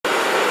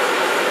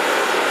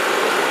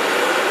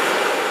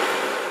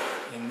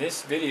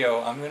this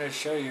video, I'm going to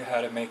show you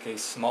how to make a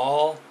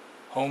small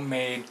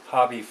homemade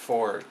hobby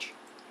forge.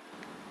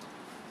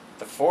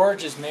 The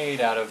forge is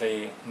made out of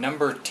a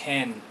number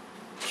 10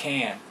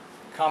 can,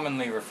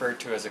 commonly referred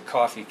to as a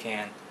coffee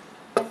can,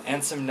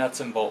 and some nuts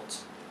and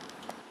bolts.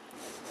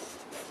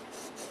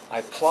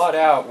 I plot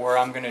out where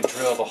I'm going to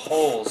drill the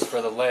holes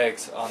for the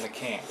legs on the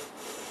can.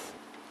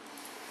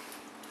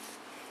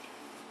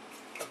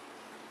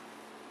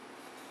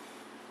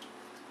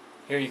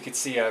 Here you can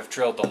see I've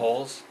drilled the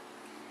holes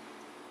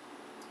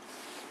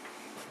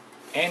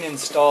and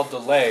installed the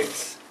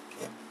legs.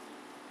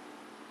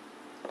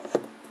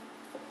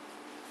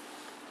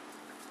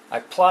 I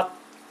plot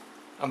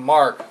a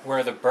mark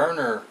where the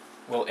burner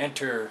will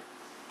enter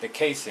the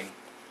casing.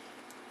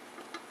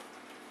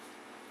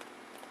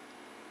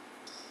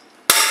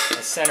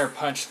 I center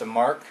punch the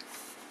mark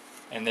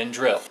and then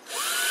drill.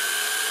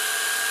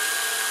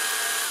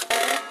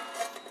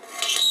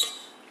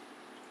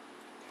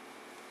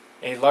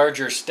 A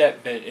larger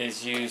step bit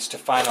is used to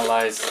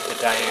finalize the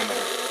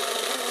diameter.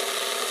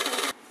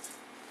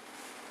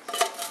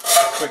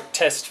 A quick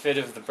test fit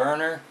of the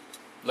burner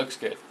looks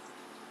good.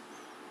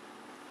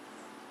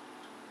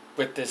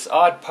 With this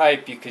odd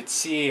pipe, you could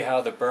see how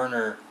the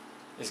burner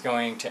is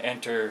going to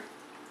enter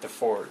the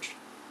forge.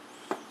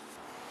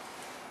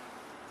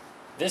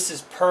 This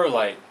is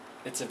perlite.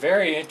 It's a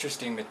very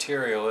interesting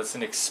material. It's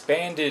an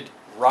expanded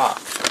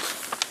rock.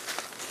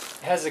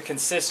 It has a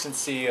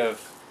consistency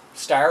of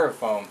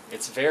styrofoam.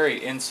 It's very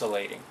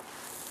insulating.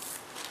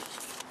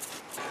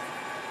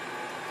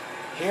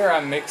 Here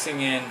I'm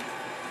mixing in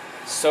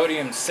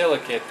sodium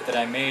silicate that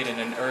I made in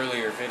an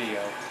earlier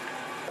video.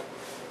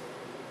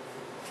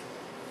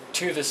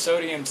 To the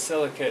sodium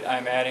silicate,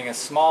 I'm adding a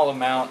small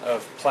amount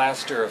of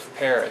plaster of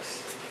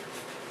Paris.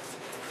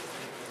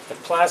 The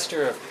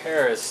plaster of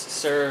Paris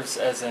serves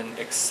as an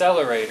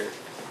accelerator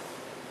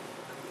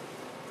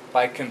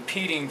by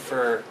competing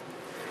for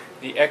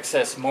the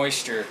excess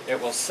moisture.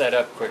 It will set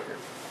up quicker.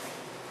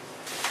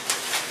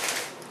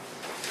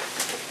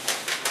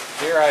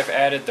 Here I've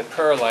added the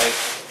perlite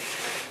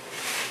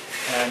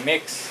and I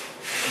mix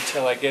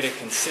until I get a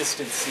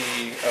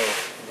consistency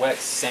of wet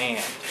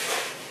sand.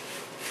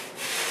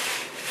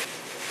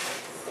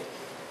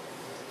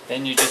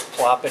 Then you just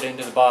plop it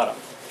into the bottom.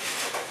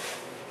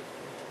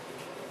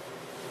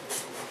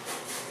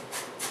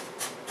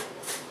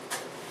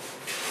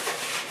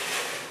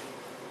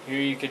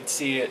 Here you can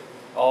see it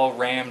all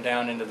rammed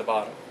down into the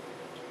bottom.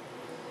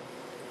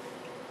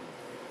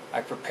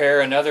 I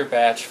prepare another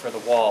batch for the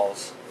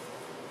walls.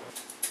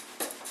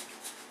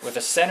 With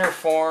the center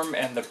form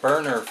and the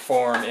burner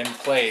form in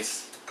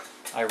place,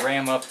 I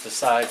ram up the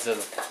sides of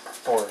the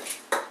forge.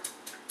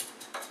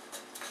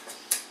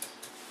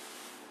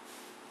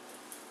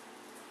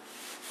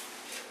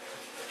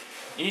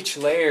 Each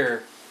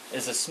layer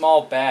is a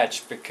small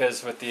batch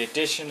because with the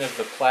addition of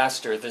the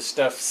plaster, this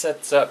stuff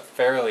sets up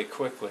fairly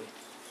quickly.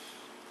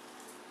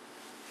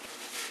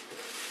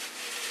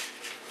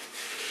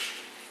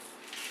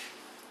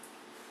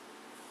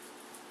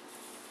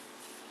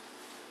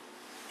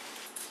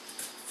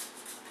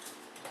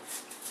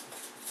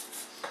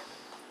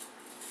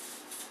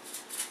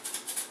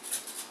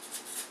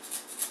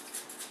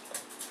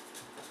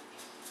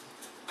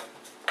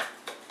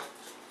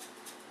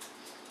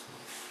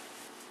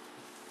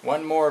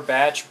 One more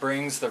batch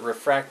brings the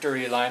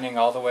refractory lining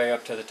all the way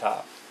up to the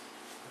top.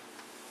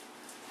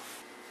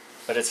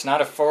 But it's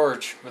not a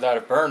forge without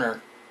a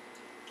burner.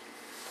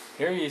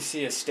 Here you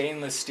see a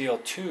stainless steel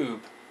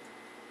tube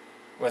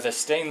with a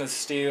stainless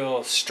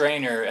steel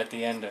strainer at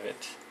the end of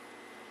it.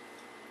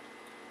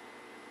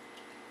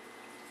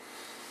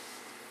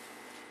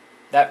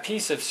 That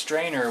piece of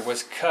strainer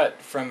was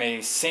cut from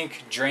a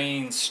sink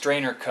drain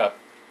strainer cup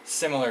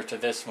similar to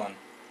this one.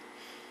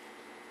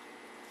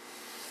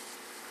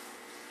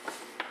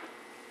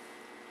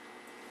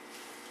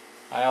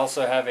 I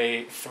also have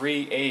a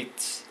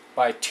 3/8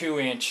 by 2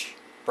 inch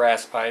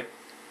brass pipe.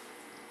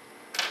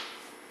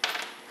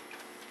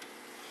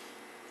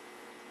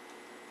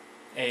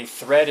 A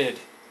threaded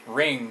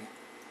ring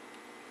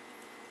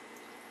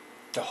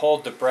to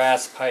hold the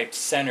brass pipe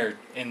centered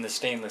in the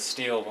stainless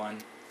steel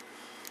one.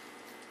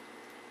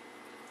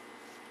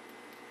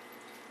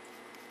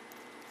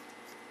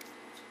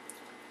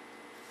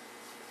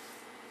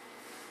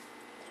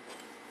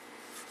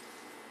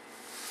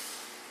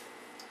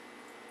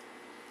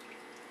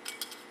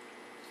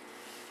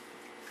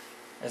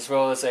 As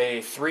well as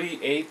a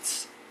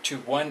 3/8 to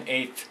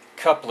 1/8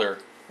 coupler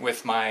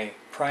with my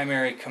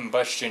primary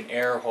combustion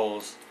air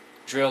holes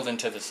drilled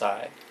into the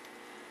side.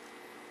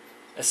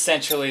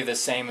 Essentially the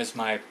same as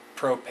my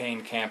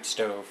propane camp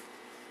stove.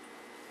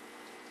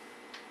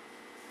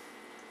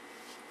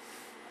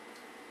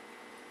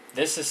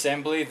 This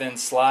assembly then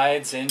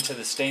slides into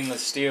the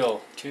stainless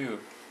steel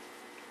tube.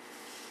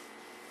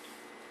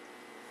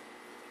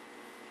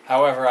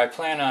 However, I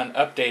plan on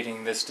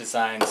updating this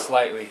design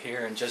slightly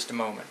here in just a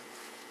moment.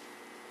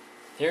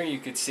 Here you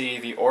could see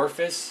the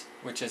orifice,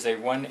 which is a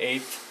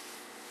 1/8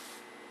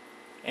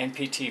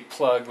 NPT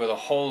plug with a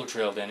hole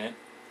drilled in it,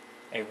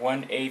 a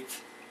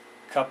 1/8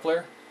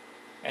 coupler,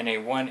 and a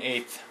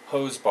 1/8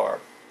 hose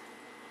barb.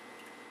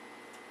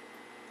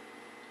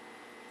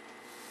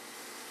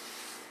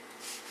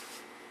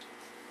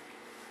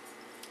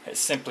 It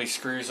simply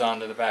screws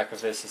onto the back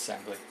of this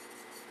assembly.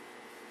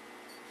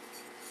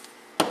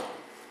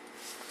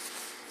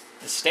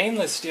 The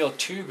stainless steel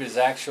tube is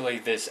actually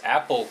this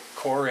apple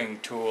coring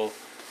tool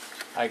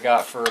I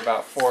got for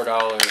about $4.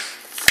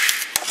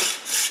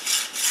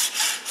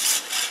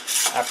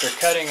 After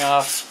cutting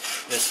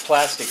off this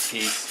plastic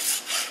piece,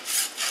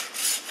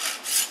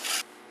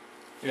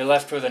 you're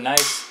left with a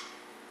nice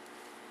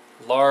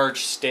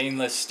large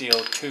stainless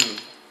steel tube.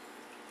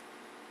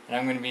 And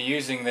I'm going to be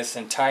using this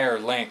entire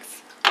length.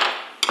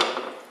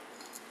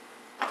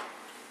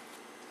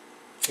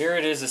 Here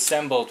it is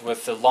assembled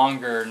with the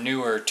longer,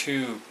 newer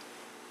tube,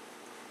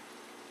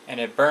 and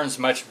it burns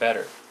much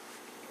better.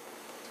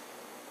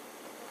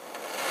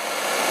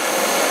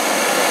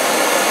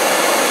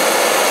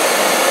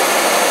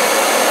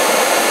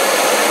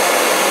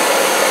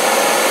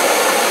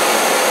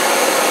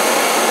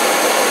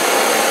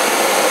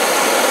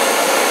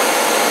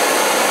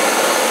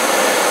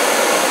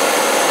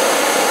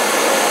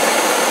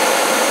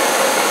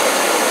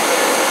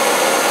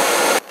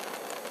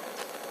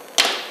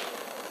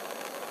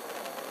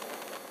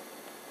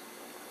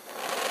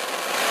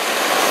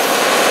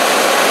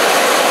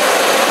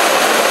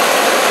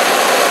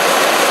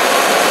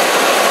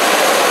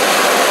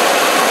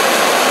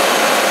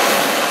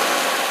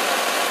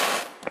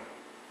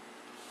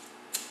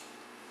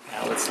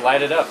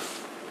 Light it up.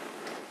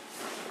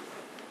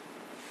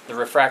 The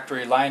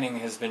refractory lining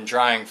has been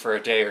drying for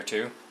a day or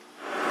two.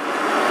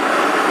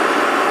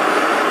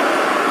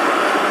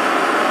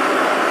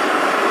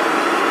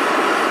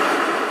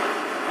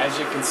 As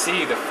you can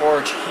see, the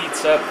forge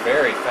heats up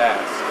very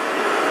fast.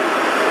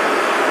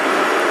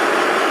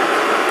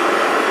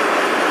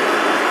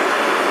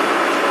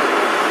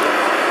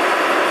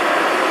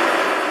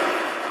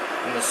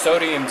 And the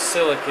sodium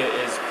silicate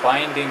is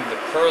binding the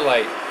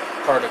perlite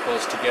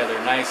particles together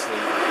nicely.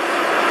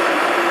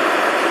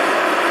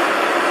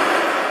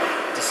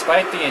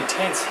 Despite the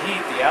intense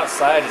heat, the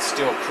outside is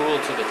still cool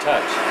to the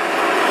touch.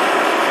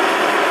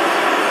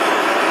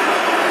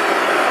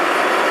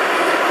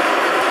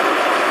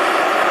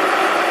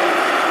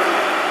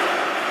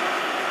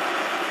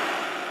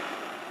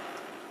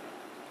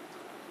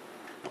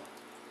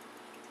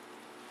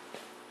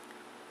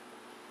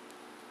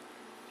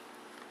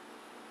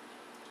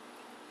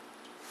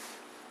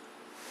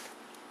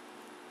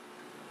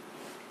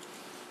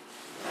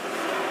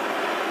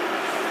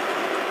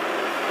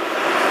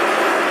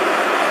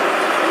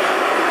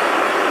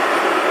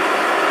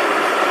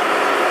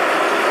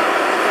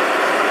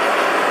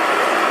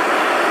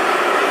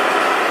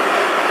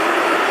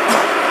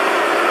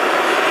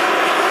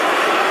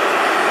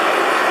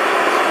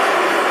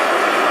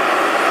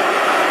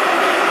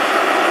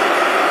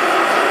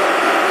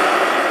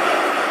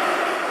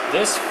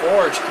 This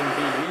forge can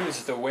be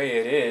used the way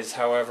it is,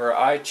 however,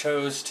 I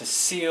chose to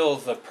seal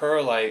the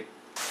perlite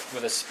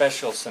with a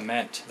special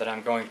cement that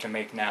I'm going to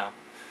make now.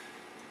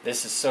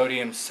 This is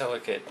sodium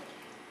silicate,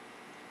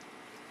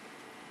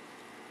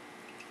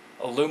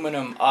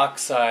 aluminum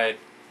oxide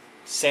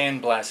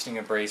sandblasting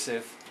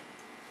abrasive,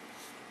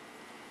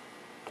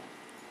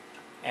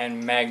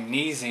 and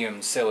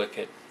magnesium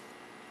silicate,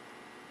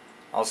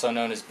 also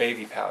known as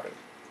baby powder.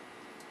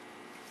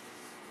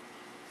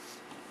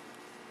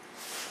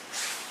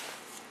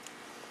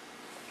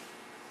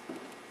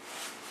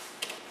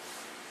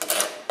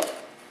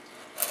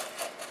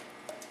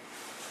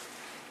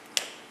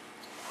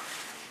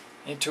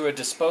 Into a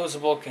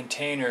disposable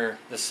container,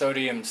 the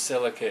sodium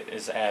silicate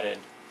is added.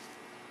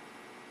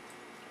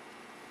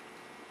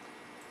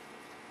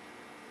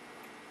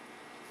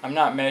 I'm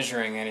not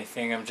measuring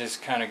anything, I'm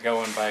just kind of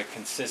going by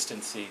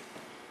consistency.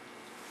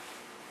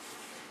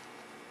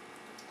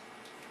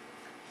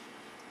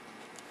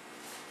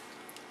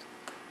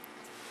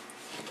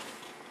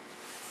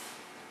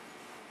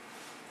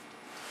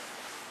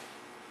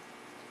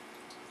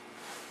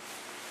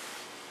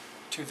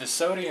 To the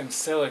sodium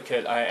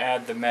silicate, I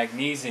add the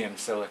magnesium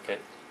silicate.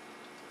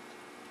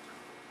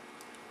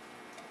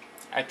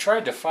 I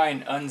tried to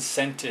find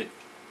unscented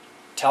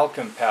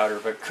talcum powder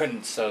but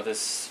couldn't, so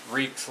this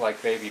reeks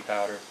like baby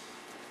powder.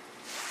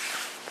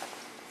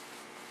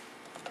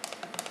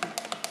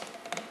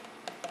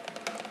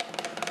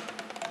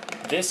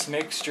 This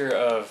mixture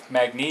of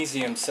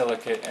magnesium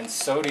silicate and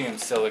sodium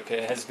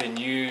silicate has been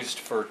used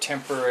for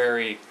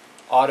temporary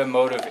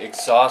automotive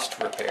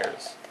exhaust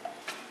repairs.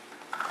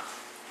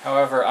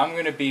 However, I'm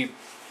going to be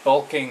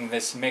bulking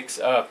this mix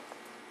up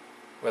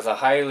with a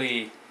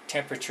highly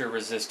temperature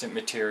resistant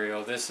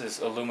material. This is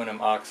aluminum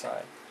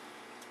oxide.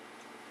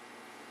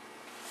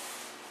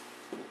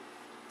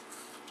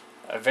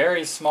 A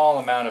very small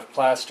amount of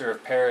plaster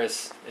of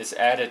Paris is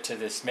added to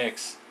this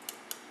mix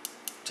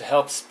to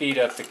help speed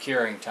up the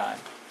curing time.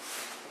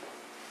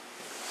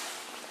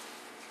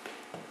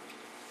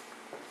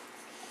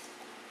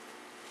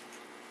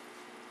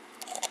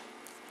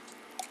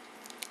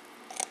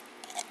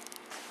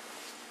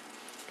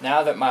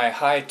 Now that my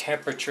high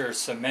temperature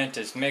cement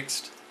is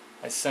mixed,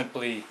 I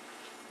simply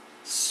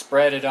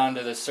spread it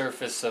onto the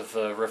surface of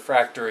the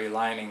refractory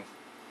lining.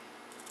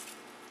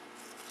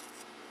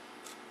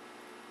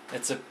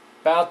 It's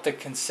about the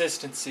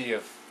consistency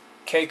of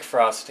cake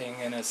frosting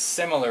in a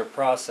similar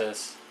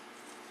process.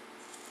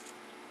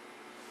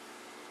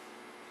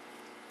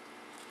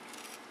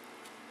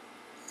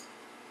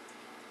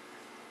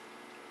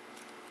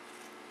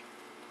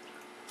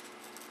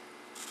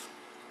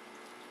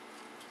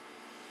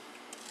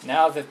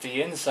 Now that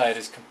the inside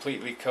is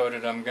completely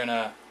coated, I'm going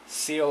to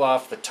seal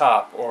off the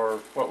top, or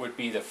what would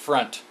be the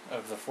front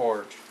of the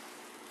forge.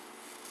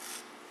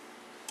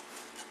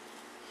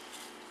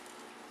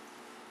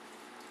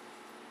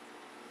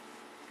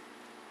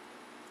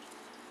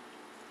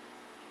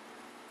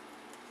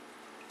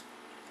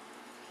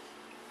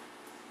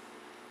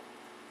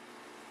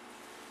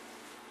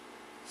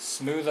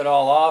 Smooth it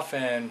all off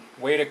and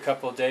wait a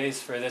couple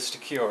days for this to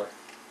cure.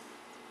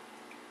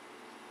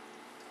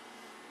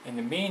 In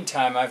the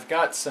meantime, I've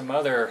got some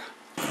other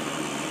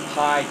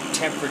high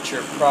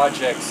temperature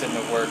projects in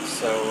the works,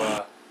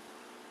 so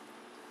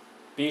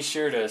be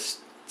sure to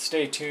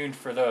stay tuned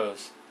for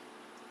those.